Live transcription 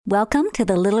Welcome to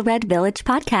the Little Red Village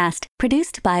podcast,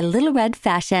 produced by Little Red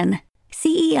Fashion.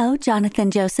 CEO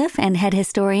Jonathan Joseph and head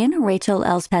historian Rachel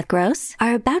Elspeth Gross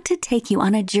are about to take you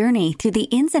on a journey through the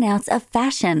ins and outs of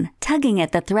fashion, tugging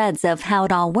at the threads of how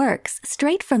it all works,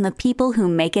 straight from the people who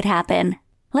make it happen.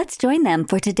 Let's join them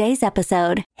for today's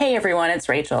episode. Hey everyone, it's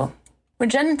Rachel. When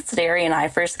Jen Sideri and I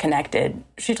first connected,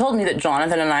 she told me that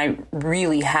Jonathan and I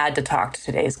really had to talk to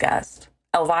today's guest,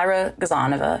 Elvira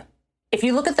Gasanova. If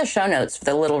you look at the show notes for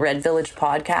the Little Red Village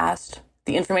podcast,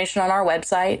 the information on our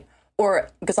website, or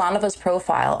Gasanova's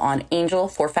profile on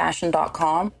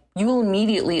angelforfashion.com, you will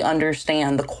immediately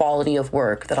understand the quality of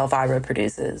work that Elvira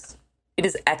produces. It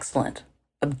is excellent,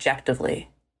 objectively.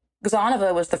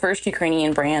 Gasanova was the first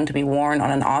Ukrainian brand to be worn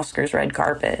on an Oscars red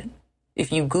carpet. If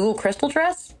you Google crystal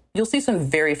dress, you'll see some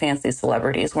very fancy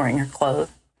celebrities wearing her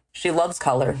clothes. She loves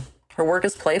color. Her work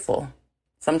is playful.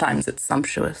 Sometimes it's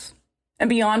sumptuous. And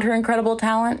beyond her incredible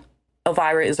talent,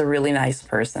 Elvira is a really nice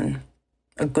person,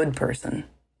 a good person.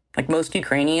 Like most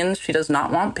Ukrainians, she does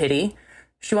not want pity.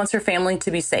 She wants her family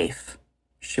to be safe.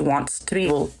 She wants to be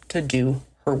able to do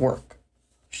her work.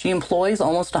 She employs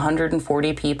almost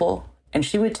 140 people, and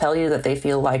she would tell you that they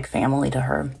feel like family to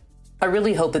her. I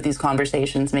really hope that these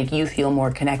conversations make you feel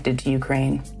more connected to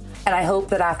Ukraine. And I hope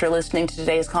that after listening to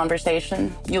today's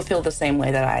conversation, you'll feel the same way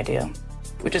that I do,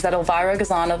 which is that Elvira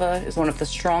Gasanova is one of the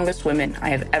strongest women I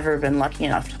have ever been lucky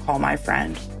enough to call my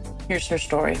friend. Here's her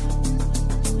story.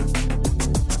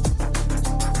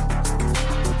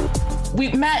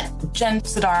 We met Jen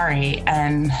Sideri,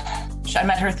 and I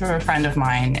met her through a friend of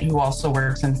mine who also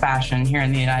works in fashion here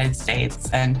in the United States.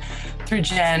 And through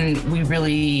Jen, we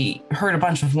really heard a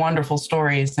bunch of wonderful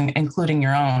stories, including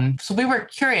your own. So we were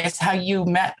curious how you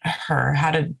met her.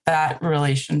 How did that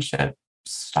relationship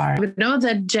start? We know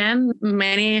that Jen,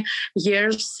 many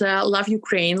years, love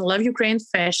Ukraine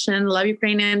fashion, love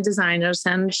Ukrainian designers.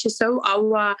 And she saw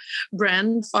our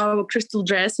brand, our crystal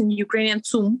dress in Ukrainian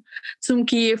Tsum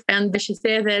Kyiv. And she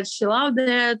said that she loved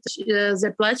it.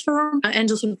 The platform,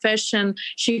 Angels of Fashion,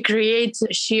 she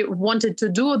wanted to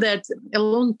do that a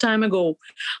long time ago.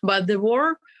 But the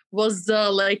war was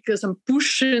like some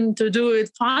pushing to do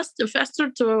it faster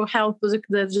to help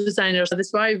the designers.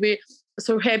 That's why we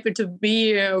so happy to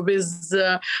be with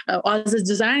other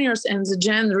designers, and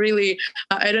Jen really,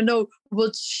 I don't know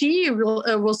what she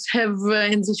was have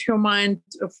in her mind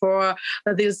for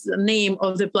this name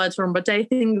of the platform, but I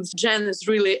think Jen is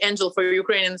really angel for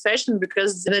Ukrainian fashion,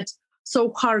 because that's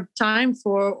so hard time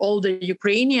for all the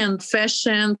Ukrainian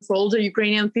fashion, for all the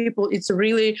Ukrainian people. It's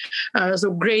really so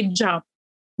great job.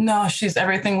 No, she's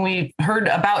everything we heard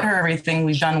about her, everything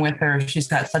we've done with her. She's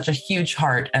got such a huge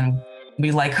heart, and we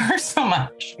like her so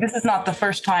much. This is not the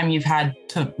first time you've had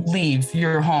to leave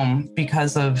your home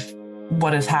because of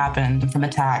what has happened from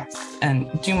attacks. And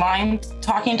do you mind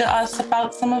talking to us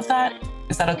about some of that?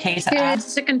 Is that okay to ask? It's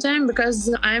the second time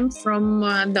because I'm from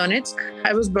Donetsk.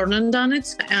 I was born in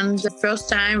Donetsk. And the first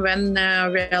time when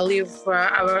we leave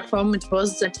our home, it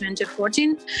was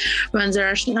 2014, when the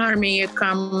Russian army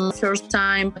come first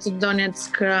time to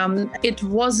Donetsk. It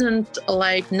wasn't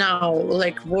like now,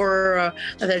 like war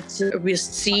that we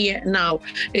see now.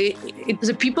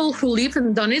 The people who live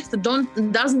in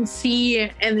Donetsk doesn't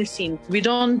see anything. We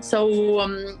don't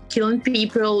killing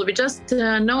people. We just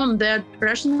know that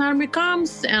Russian army comes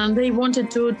and they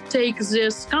wanted to take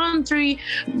this country.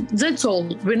 That's all.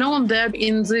 We know that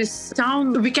in this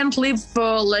town we can't live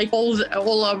like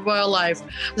all of our life.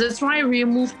 That's why I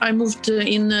moved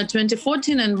in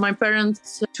 2014, and my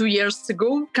parents 2 years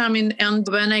ago coming. And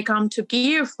when I come to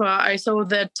Kyiv, I saw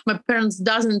that my parents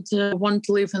doesn't want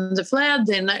to live in the flat,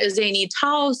 and they need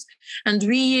house. And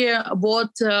we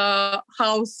bought a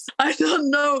house. I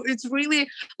don't know. It's really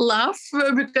laugh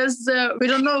because we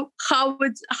don't know how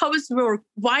it works.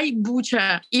 Why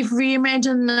Bucha? If we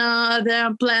imagine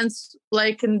the plans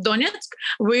like in Donetsk,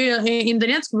 we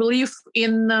live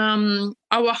in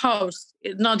our house,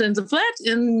 not in the flat,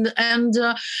 and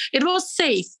it was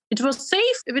safe. It was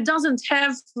safe if it doesn't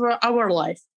have our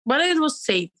life, but it was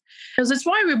safe. So that's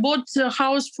why we bought a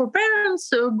house for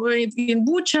parents in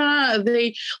Bucha.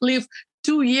 They live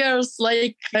 2 years,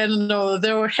 like, I don't know,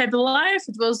 their happy life.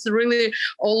 It was really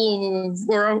all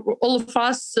of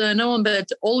us knowing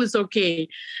that all is okay.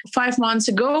 5 months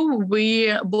ago,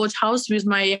 we bought house with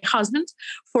my husband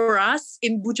for us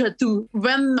in Bucha too.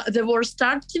 When the war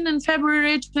started in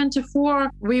February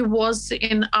 24, we was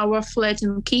in our flat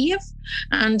in Kyiv,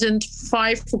 and at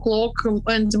 5 o'clock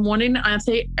in the morning, I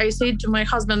said to my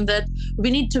husband that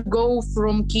we need to go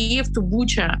from Kyiv to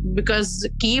Bucha because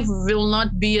Kyiv will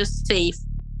not be safe.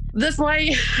 That's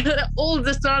why all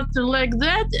the started like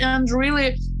that. And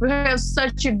really, we have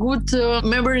such a good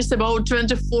memories about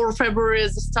 24 February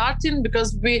as starting,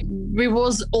 because we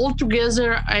was all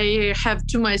together. I have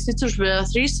my sisters. We are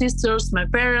 3 sisters, my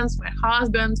parents, my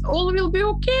husband. All will be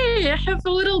okay. I have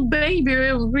a little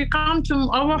baby. We come to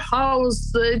our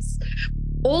house. It's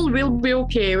all will be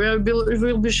okay.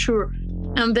 We'll be sure.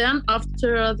 And then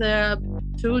after the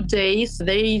 2 days,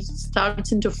 they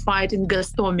started to fight in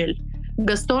Gostomel.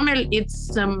 Gostomel,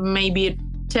 it's maybe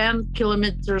 10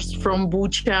 kilometers from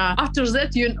Bucha. After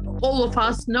that, all of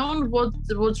us know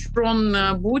what's from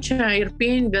Bucha,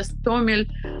 Irpin, Gostomel.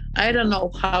 I don't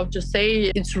know how to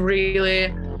say. It's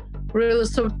really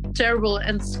so terrible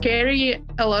and scary.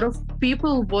 A lot of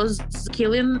people was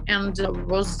killing and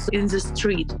was in the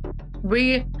street.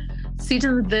 We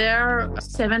sitting there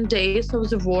 7 days of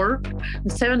the war. In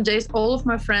 7 days, all of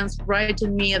my friends write to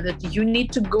me that you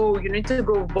need to go.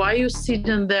 Why are you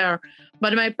sitting there?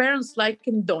 But my parents, like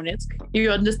in Donetsk, you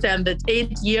understand that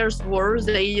 8 years war,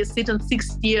 they sit in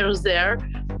 6 years there.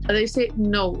 And they say,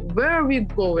 no, where are we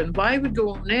going? Why are we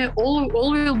going? All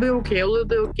will be okay, all will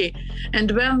be okay. And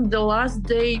when the last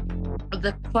day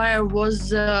the fire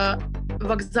was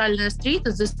Vokzalная Street,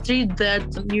 the street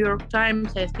that New York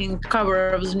Times, I think, cover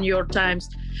of the New York Times.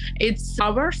 It's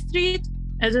our street,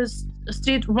 as a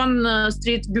street, one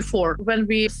street before. When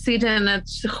we sit in at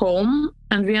home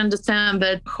and we understand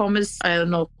that home is, I don't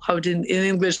know how it in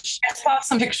English. I saw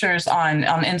some pictures on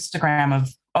Instagram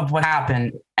of what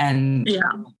happened, and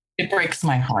it breaks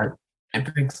my heart.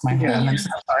 It breaks my heart. I'm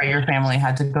so sorry your family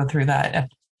had to go through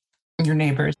that, your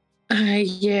neighbors.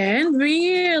 And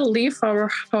we leave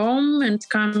our home and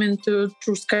come into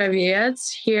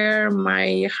Truskovets. Here,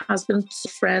 my husband's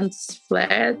friend's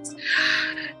flat.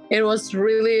 It was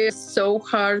really so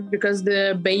hard because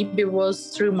the baby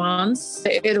was 3 months.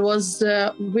 It was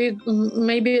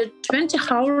maybe 20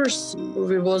 hours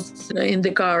we was in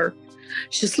the car.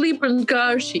 She sleep in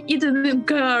car, she eat in the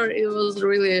car. It was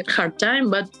really a hard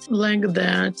time, but like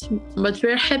that. But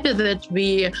we're happy that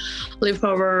we leave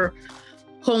our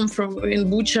home in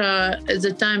Bucha at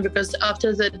the time, because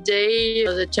after that day,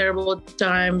 the terrible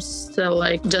times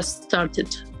just started.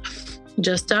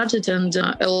 And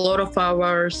a lot of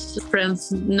our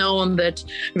friends know that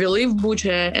we leave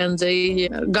Bucha, and they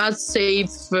God save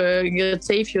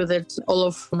you that all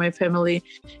of my family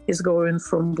is going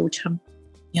from Bucha.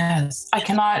 Yes, I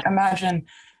cannot imagine.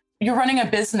 You're running a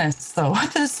business, though.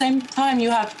 At the same time, you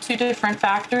have 2 different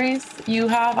factories.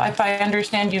 If I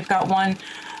understand, you've got one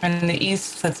in the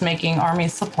east that's making army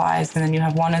supplies, and then you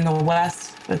have one in the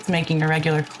west that's making a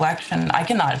regular collection. I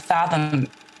cannot fathom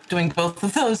doing both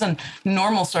of those in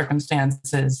normal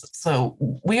circumstances. So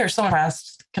we are so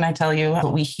impressed. Can I tell you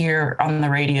what we hear on the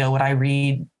radio, what I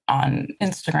read on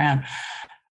Instagram?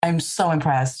 I'm so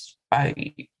impressed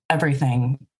by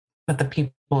everything that the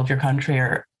people of your country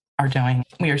are doing.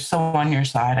 We are so on your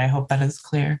side. I hope that is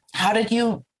clear. How did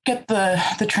you get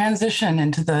the transition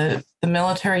into the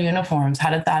military uniforms?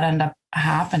 How did that end up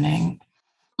happening?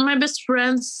 My best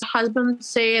friend's husband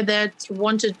said that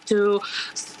wanted to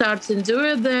start and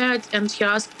do that, and he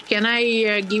asked, can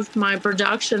I give my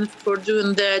production for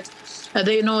doing that?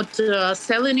 They're not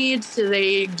selling it,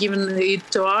 they giving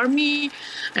it to army,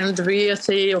 and we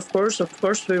say, of course,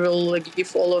 we will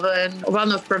give all of it.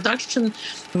 One of production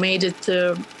made it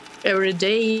every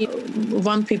day.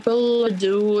 One people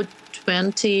do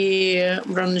 20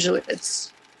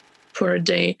 bronzilets for a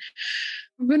day.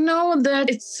 We know that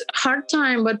it's a hard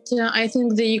time, but I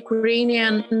think the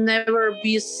Ukrainian never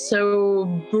be so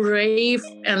brave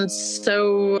and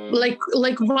so like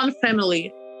one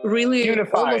family. Really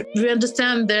unified. We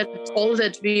understand that all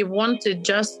that we wanted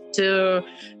just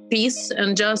peace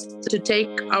and just to take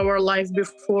our life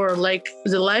before, like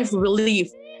the life we live.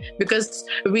 Because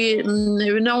we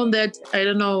know that, I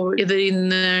don't know, either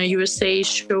in USA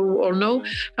show or no,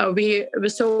 we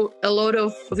saw a lot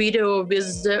of video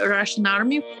with the Russian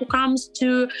army who comes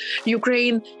to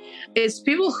Ukraine. It's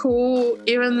people who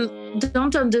even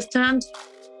don't understand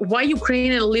why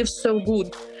Ukraine lives so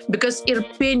good. Because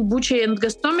Irpin, Bucha, and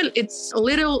Gostomel, it's a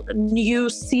little new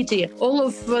city. All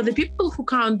of the people who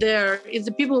come there is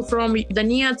the people from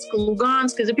Donetsk,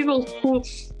 Lugansk, is the people who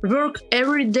work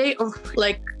every day of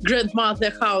like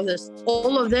grandmother houses.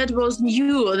 All of that was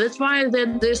new. That's why they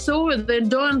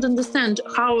don't understand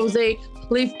how they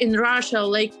live in Russia.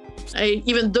 Like, I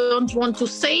even don't want to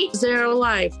say their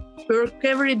life. We work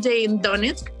every day in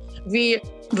Donetsk. We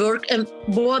work and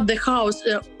bought the house.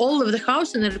 All of the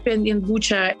house in Irpin in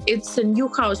Bucha, it's a new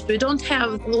house. We don't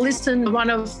have, listen, one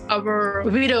of our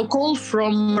video call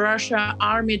from Russia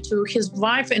army to his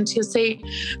wife, and he say,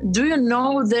 do you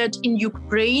know that in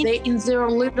Ukraine, they in their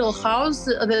little house,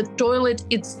 the toilet,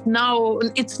 it's not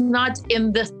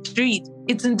in the street,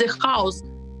 it's in the house.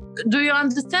 Do you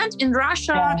understand? In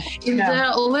Russia,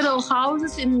 the little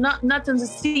houses, not in the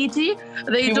city,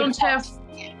 they don't have...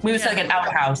 We would say like an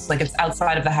outhouse, like it's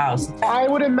outside of the house. I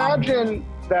would imagine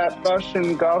that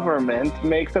Russian government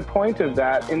makes a point of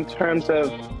that in terms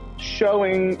of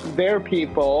showing their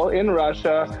people in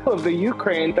Russia of the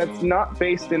Ukraine that's not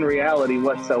based in reality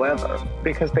whatsoever,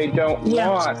 because they don't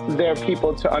want their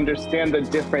people to understand the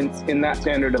difference in that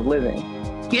standard of living.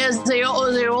 Yes, they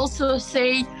also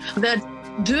say that,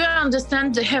 do you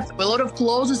understand they have a lot of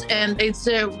clothes and it's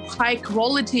a high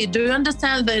quality? Do you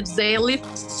understand that they live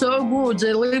so good?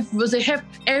 They have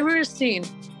everything.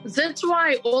 That's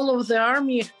why all of the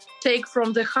army take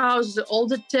from the house all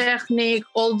the technique,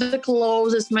 all the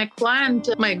clothes. My client,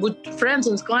 my good friends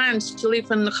and clients, she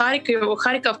live in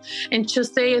Kharkov, and she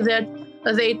say that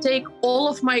they take all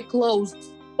of my clothes.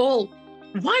 All.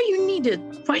 Why you need it?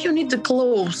 Why you need the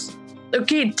clothes?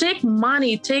 Okay, take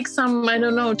money, take some, I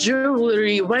don't know,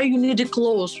 jewelry. Why you need the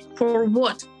clothes? For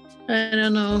what? I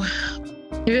don't know.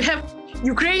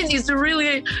 Ukraine is a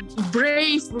really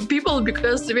brave people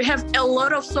because we have a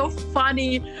lot of so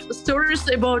funny stories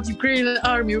about Ukrainian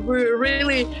army. We're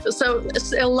really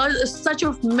such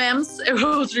of memes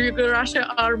about Russian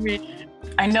army.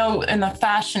 I know in the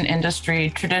fashion industry,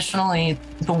 traditionally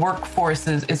the workforce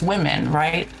is women,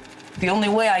 right? The only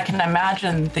way I can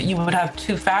imagine that you would have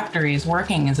two factories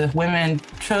working is if women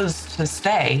chose to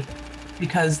stay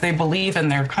because they believe in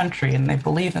their country and they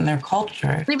believe in their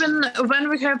culture. Even when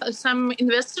we have some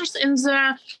investors in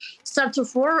the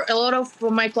startup war, a lot of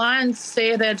my clients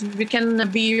say that we can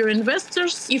be your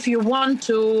investors if you want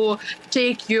to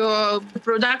take your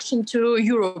production to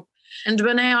Europe. And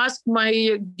when I ask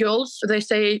my girls, they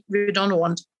say, we don't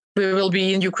want. We will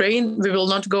be in Ukraine. We will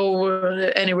not go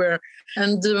anywhere.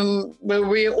 And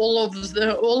we all of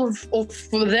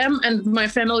them and my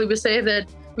family, we say that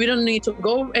we don't need to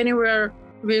go anywhere.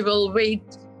 We will wait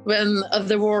when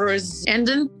the war is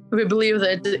ending. We believe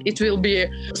that it will be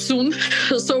soon,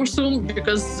 so soon,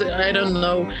 because I don't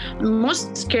know.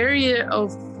 Most scary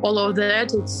of all of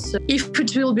that, it's if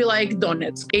it will be like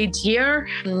Donetsk, 8 years,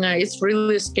 it's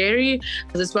really scary.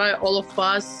 That's why all of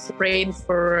us praying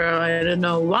for,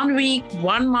 1 week,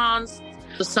 1 month.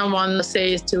 Someone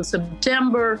says till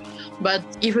September, but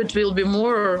if it will be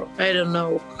more, I don't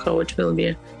know how it will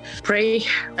be. Pray,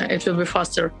 it will be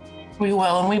faster. We will,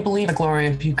 and we believe in the glory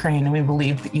of Ukraine, and we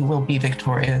believe that you will be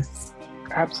victorious.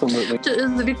 Absolutely.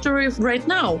 The victory right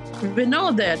now. We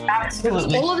know that.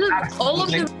 Absolutely. All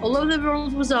of the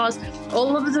world was us.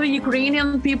 All of the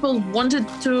Ukrainian people wanted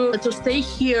to stay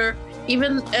here.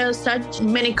 Even such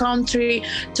many countries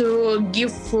to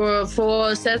give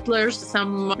for settlers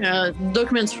some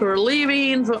documents for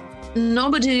living.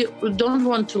 Nobody don't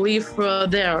want to live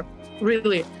there,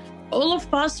 really. All of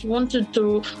us wanted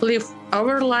to live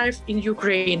our life in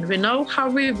Ukraine. We know how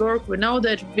we work. We know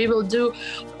that we will do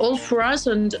all for us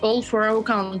and all for our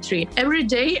country. Every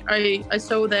day I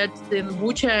saw that in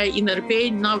Bucha, in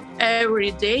Irpin, now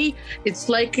every day it's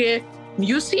like a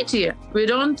new city. We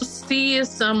don't see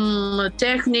some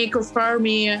technique of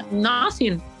army,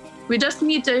 nothing. We just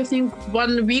need, I think,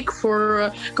 1 week for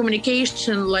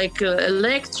communication, like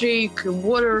electric,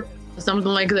 water,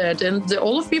 something like that. And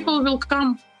all of people will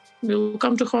come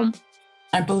to home.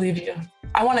 I believe you.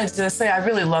 I wanted to say I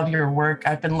really love your work.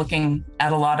 I've been looking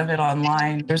at a lot of it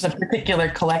online. There's a particular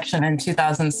collection in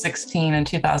 2016 and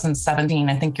 2017,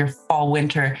 I think your fall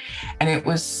winter, and it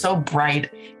was so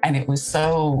bright and it was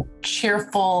so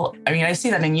cheerful. I mean, I see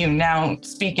that in you now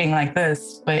speaking like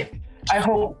this, but I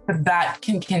hope that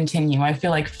can continue. I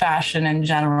feel like fashion in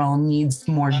general needs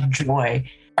more joy.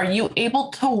 Are you able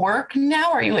to work now?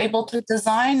 Are you able to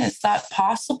design? Is that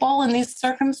possible in these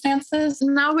circumstances?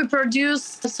 Now we produce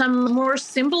some more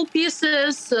simple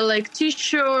pieces like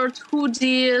t-shirt,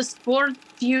 hoodies, sport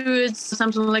suits,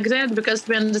 something like that, because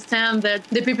we understand that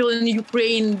the people in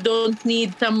Ukraine don't need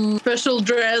some special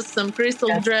dress, some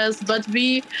crystal dress, but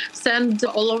we send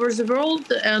all over the world,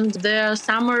 and the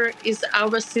summer is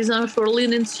our season for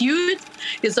linen suit.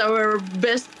 It's our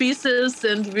best pieces,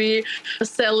 and we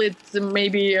sell it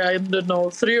maybe, I don't know,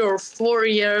 3 or 4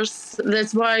 years.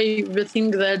 That's why we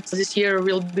think that this year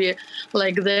will be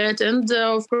like that. And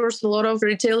of course, a lot of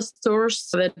retail stores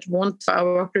that want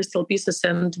our crystal pieces,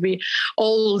 and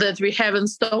all that we have in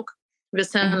stock, we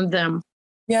send them.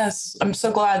 Yes, I'm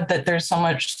so glad that there's so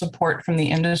much support from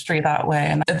the industry that way.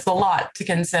 And it's a lot to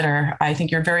consider. I think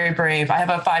you're very brave. I have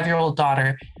a 5-year-old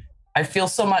daughter. I feel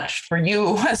so much for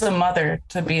you as a mother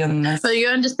to be in this. So you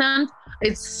understand?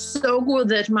 It's so good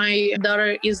that my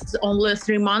daughter is only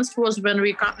 3 months was when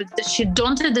we come. She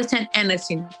don't understand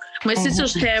anything. My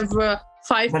sisters have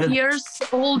 5 years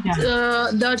old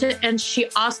daughter, and she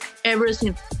asked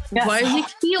everything. Yes. Why is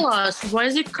it kill us? Why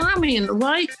is it coming?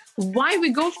 Why we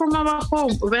go from our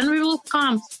home? When we will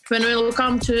come? When we will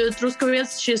come to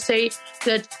Truskovets, she say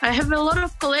that I have a lot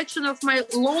of collection of my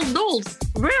old dolls.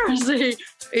 Where is they?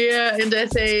 Yeah, and I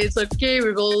say it's okay.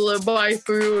 We will buy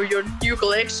for you your new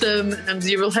collection, and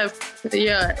you will have.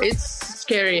 Yeah, it's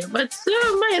scary, but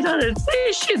my daughter,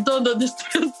 she don't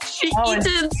understand. She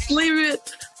eating, sleeping,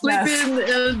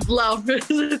 and laughing.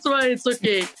 That's why it's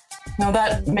okay. No,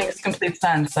 that makes complete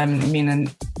sense. I mean,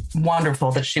 and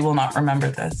wonderful that she will not remember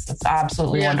this. It's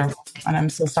absolutely wonderful. And I'm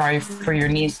so sorry for your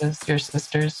nieces, your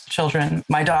sisters, children.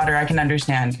 My daughter, I can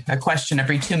understand a question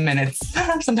every 2 minutes,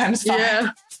 sometimes 5. Yeah.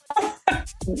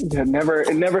 It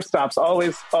never stops.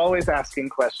 Always asking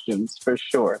questions, for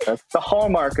sure. That's the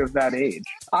hallmark of that age.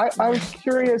 I was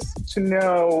curious to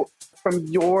know, from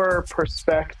your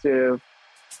perspective,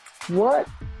 what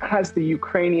has the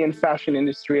Ukrainian fashion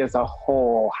industry as a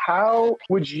whole, how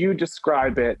would you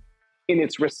describe it in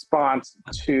its response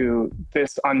to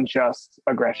this unjust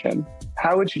aggression?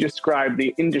 How would you describe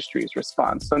the industry's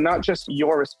response? So not just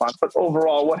your response, but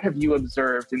overall, what have you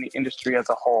observed in the industry as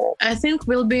a whole? I think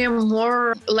we'll be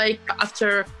more like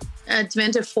after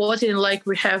 2014, like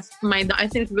we have I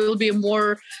think will be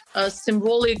more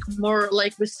symbolic, more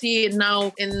like we see it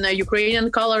now in Ukrainian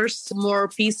colors, more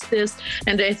pieces.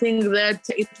 And I think that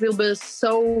it will be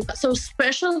so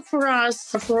special for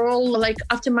us, for all, like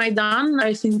after Maidan,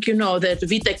 I think, you know, that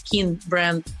Vita Kin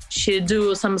brand, she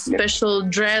do some special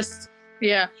dress.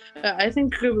 Yeah, I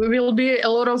think will be a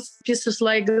lot of pieces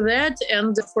like that.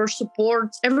 And for support,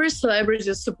 every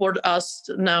celebrity support us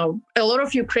now. A lot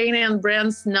of Ukrainian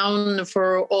brands known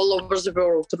for all over the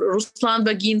world. Ruslan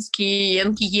Baginsky,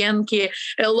 Yenki,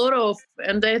 a lot of,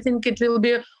 and I think it will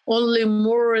be only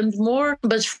more and more.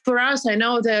 But for us, I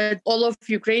know that all of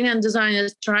Ukrainian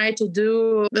designers try to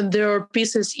do their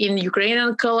pieces in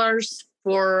Ukrainian colors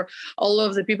for all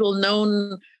of the people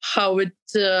known how it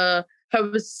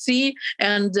see,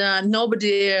 and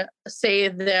nobody say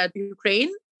that Ukraine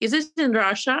is it in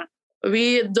Russia.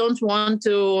 We don't want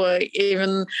to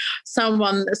even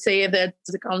someone say that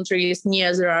the country is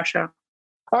near Russia.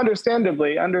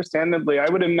 Understandably, I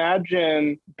would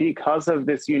imagine because of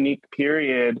this unique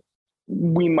period,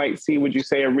 we might see, would you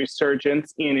say, a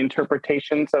resurgence in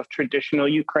interpretations of traditional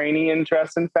Ukrainian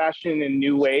dress and fashion in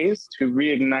new ways to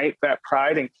reignite that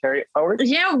pride and carry it forward?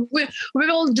 Yeah, we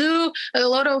will do a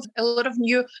lot of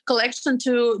new collection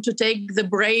to take the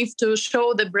brave, to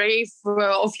show the brave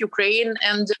of Ukraine.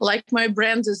 And like my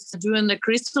brand is doing a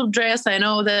crystal dress, I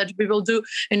know that we will do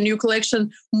a new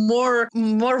collection more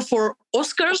for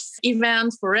Oscars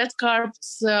event, for red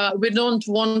carpets. We don't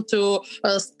want to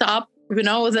stop. We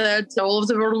know that all of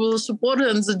the world will support it,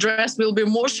 and the dress will be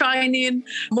more shining,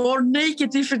 more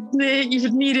naked if it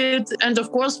needed. And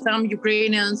of course, some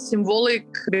Ukrainian symbolic,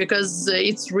 because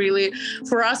it's really,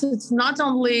 for us, it's not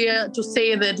only to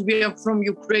say that we are from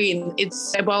Ukraine. It's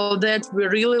about that we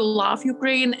really love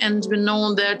Ukraine, and we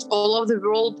know that all of the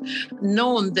world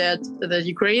know that the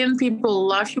Ukrainian people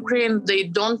love Ukraine. They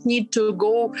don't need to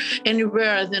go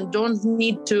anywhere. They don't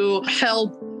need to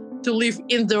help to live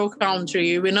in their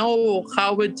country. We know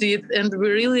how it did, and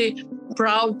we're really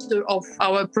proud of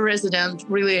our president.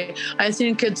 Really, I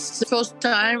think it's the first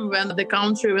time when the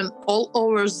country, when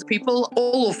all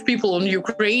of people in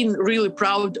Ukraine, really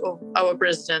proud of our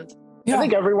president. Yeah. I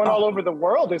think everyone all over the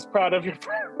world is proud of your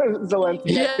Zelensky.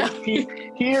 Yeah.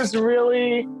 He has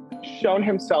really shown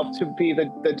himself to be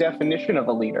the definition of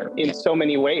a leader in so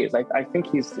many ways. I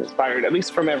think he's inspired, at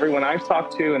least from everyone I've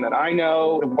talked to and that I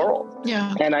know, the world.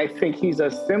 Yeah. And I think he's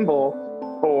a symbol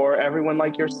for everyone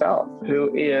like yourself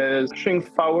who is pushing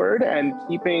forward and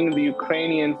keeping the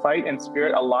Ukrainian fight and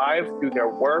spirit alive through their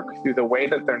work, through the way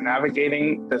that they're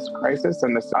navigating this crisis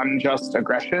and this unjust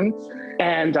aggression.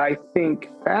 And I think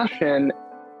fashion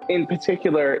in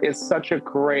particular is such a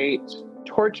great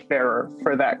torchbearer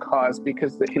for that cause,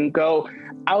 because it can go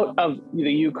out of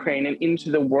the Ukraine and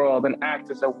into the world and act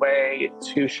as a way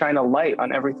to shine a light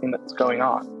on everything that's going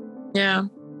on. Yeah.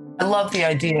 I love the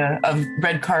idea of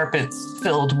red carpets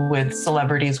filled with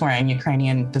celebrities wearing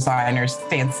Ukrainian designers'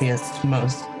 fanciest,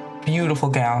 most beautiful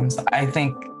gowns. I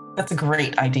think that's a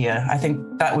great idea. I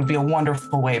think that would be a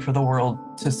wonderful way for the world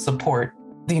to support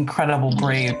the incredible,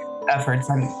 brave efforts.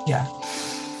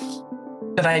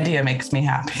 That idea makes me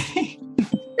happy.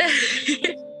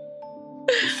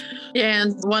 Yeah,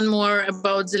 and one more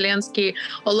about Zelensky.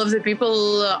 All of the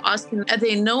people asking, are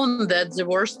they known that the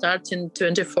war starts in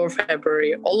 24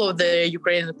 February? All of the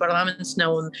Ukrainian parliaments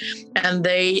known, and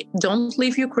they don't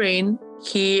leave Ukraine.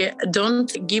 He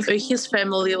don't give his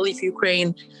family leave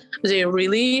Ukraine. They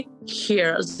really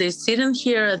here. They sit in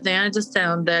here. They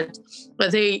understand that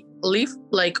they live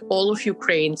like all of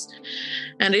Ukrainians,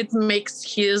 and it makes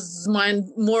his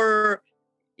mind more.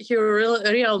 He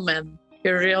real man.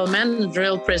 A real man,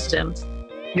 real president.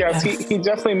 Yes, he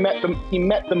definitely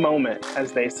met the moment,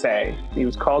 as they say. He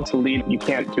was called to lead. You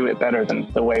can't do it better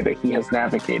than the way that he has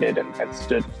navigated and has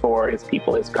stood for his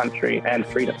people, his country, and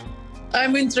freedom.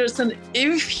 I'm interested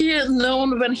if he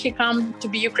known when he come to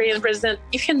be Ukrainian president,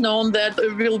 if he known that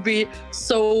it will be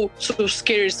so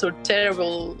scary, so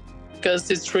terrible, because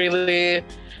it's really,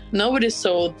 nobody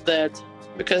saw that.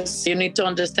 Because you need to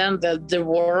understand that the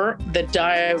war, the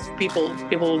die of people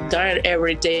die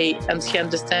every day, and he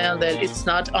understand that it's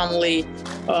not only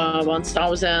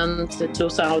 1,000,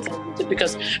 2,000,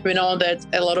 because we know that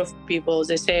a lot of people,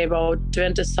 they say about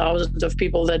 20,000 of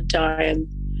people that die,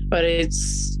 but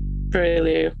it's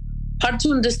really hard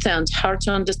to understand.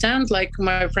 Like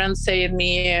my friend said to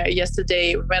me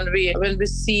yesterday, when we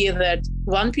see that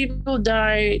one people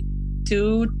die,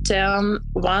 2, 10,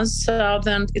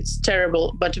 1,000, it's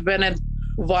terrible. But when it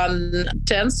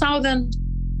 10,000,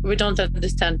 we don't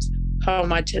understand how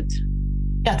much it.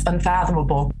 Yeah, it's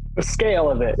unfathomable. The scale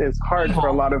of it is hard for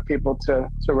a lot of people to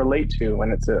relate to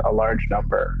when it's a large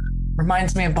number.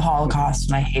 Reminds me of the Holocaust,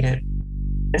 and I hate it.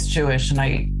 It's Jewish, and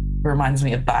it reminds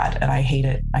me of that, and I hate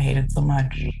it. I hate it so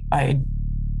much.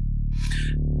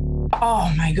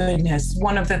 Oh my goodness.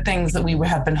 One of the things that we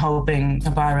have been hoping,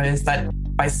 Elvira, is that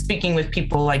by speaking with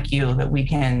people like you, that we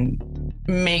can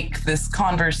make this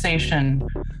conversation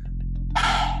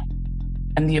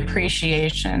and the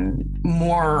appreciation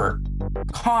more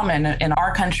common in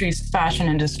our country's fashion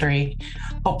industry,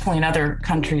 hopefully in other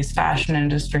countries' fashion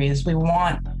industries. We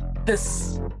want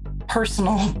this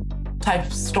personal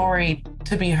type story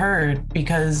to be heard,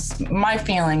 because my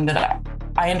feeling that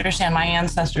I understand my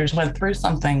ancestors went through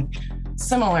something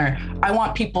similar. I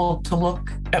want people to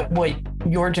look at what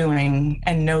you're doing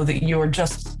and know that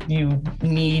you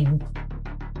need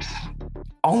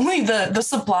only the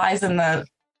supplies and the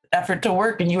effort to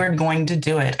work, and you are going to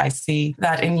do it. I see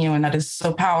that in you, and that is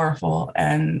so powerful.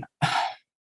 And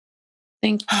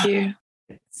thank you.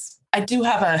 I do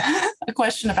have a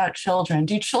question about children.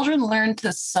 Do children learn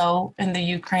to sew in the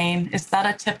Ukraine? Is that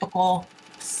a typical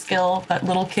skill that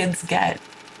little kids get?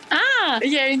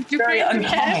 Yeah, in Ukraine we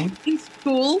have in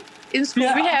school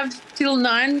yeah. We have till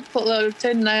 9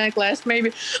 class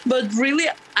maybe, but really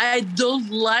I don't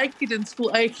like it in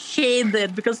school. I hate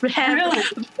that, because we had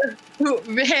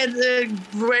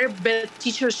very bad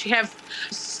teachers. She have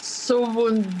so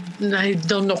I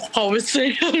don't know how to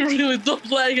say. I really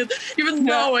don't like it, even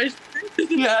though I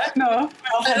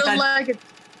don't like it.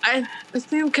 I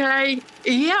think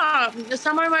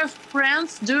some of my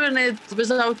friends doing it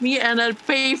without me, and I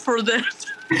pay for that.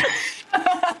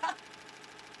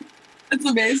 It's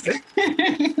amazing.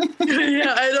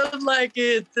 Yeah, I don't like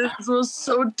it. It was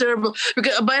so terrible.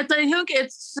 But I think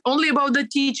it's only about the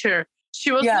teacher. She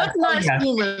was not a nice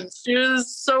woman. She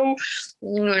was so.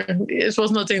 It was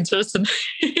not interesting.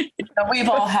 We've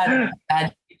all had a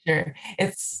bad teacher.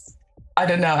 I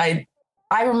don't know.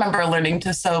 I remember learning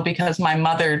to sew because my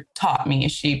mother taught me.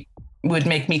 She would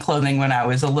make me clothing when I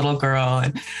was a little girl,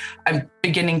 and I'm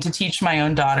beginning to teach my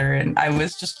own daughter. And I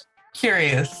was just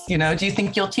curious, do you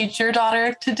think you'll teach your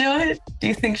daughter to do it? Do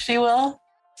you think she will?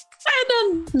 I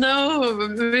don't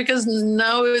know, because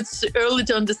now it's early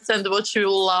to understand what she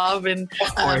will love, and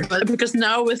because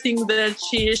now we think that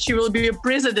she will be a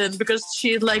president, because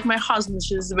she's like my husband.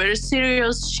 She's very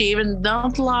serious. She even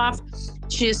don't laugh.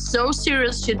 She's so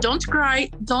serious. She don't cry,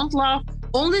 don't laugh.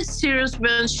 Only serious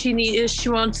when she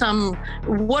wants some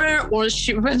water, or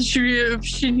when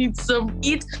she needs some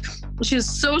eat. She's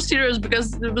so serious, because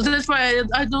that's why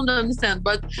I don't understand.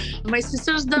 But my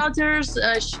sister's daughters,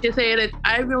 she said that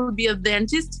I will be a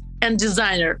dentist and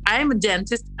designer. I'm a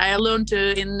dentist. I learned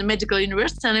in the medical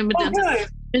university, and I'm a dentist. Really?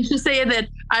 And she said that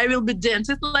I will be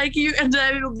dentist like you, and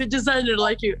I will be designer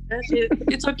like you.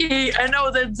 It's okay. I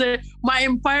know that my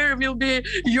empire will be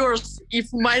yours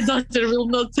if my daughter will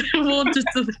not want it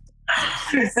to.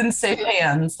 It's in safe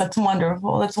hands. That's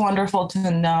wonderful. That's wonderful to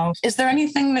know. Is there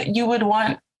anything that you would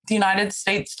want the United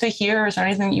States to hear? Is there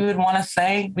anything that you would want to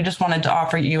say? We just wanted to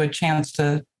offer you a chance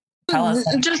to tell us.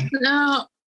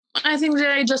 I think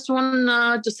that I just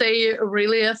want to say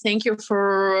really thank you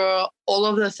for all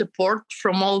of the support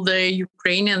from all the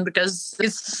Ukrainian, because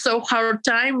it's so hard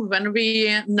time when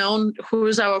we know who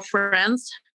is our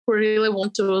friends who really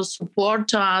want to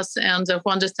support us and who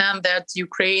understand that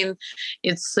Ukraine,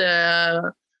 it's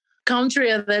a country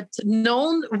that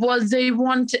known what they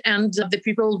want and the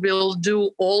people will do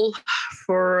all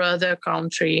for their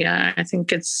country. I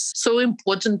think it's so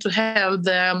important to have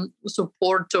the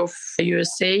support of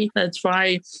USA. That's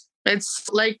why it's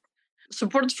like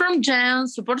support from Jen,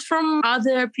 support from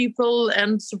other people,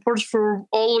 and support for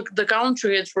all the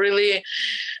country. It's really a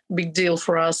big deal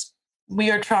for us. We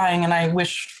are trying, and I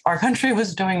wish our country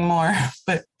was doing more,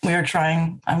 but we are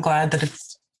trying. I'm glad that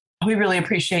we really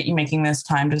appreciate you making this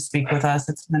time to speak with us.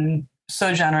 It's been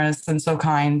so generous and so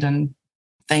kind, and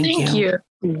thank you.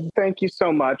 Thank you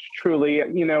so much, truly.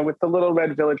 With the Little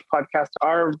Red Village podcast,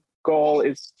 our goal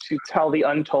is to tell the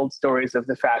untold stories of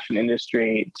the fashion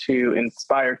industry to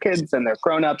inspire kids and their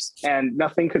grown-ups, and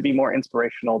nothing could be more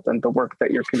inspirational than the work that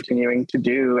you're continuing to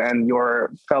do and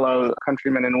your fellow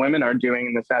countrymen and women are doing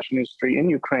in the fashion industry in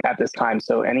Ukraine at this time.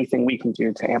 So anything we can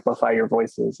do to amplify your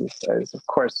voices is of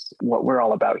course what we're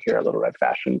all about here at Little Red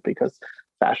Fashion, because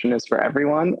fashion is for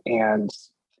everyone, and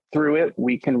through it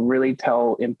we can really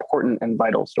tell important and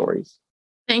vital stories.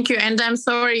 Thank you. And I'm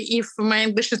sorry if my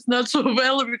English is not so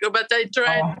well, but I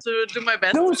tried to do my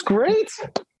best. No, it's great.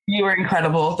 You were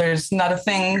incredible. There's not a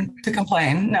thing to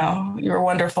complain. No, you were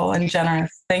wonderful and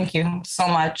generous. Thank you so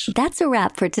much. That's a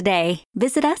wrap for today.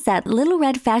 Visit us at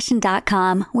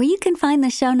littleredfashion.com, where you can find the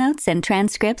show notes and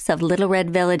transcripts of Little Red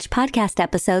Village podcast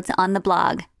episodes on the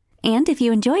blog. And if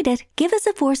you enjoyed it, give us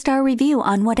a 4-star review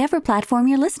on whatever platform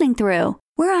you're listening through.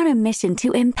 We're on a mission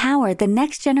to empower the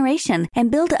next generation and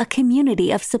build a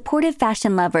community of supportive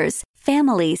fashion lovers,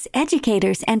 families,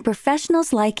 educators, and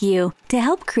professionals like you to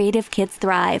help creative kids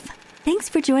thrive. Thanks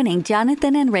for joining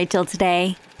Jonathan and Rachel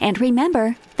today. And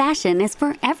remember, fashion is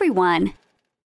for everyone.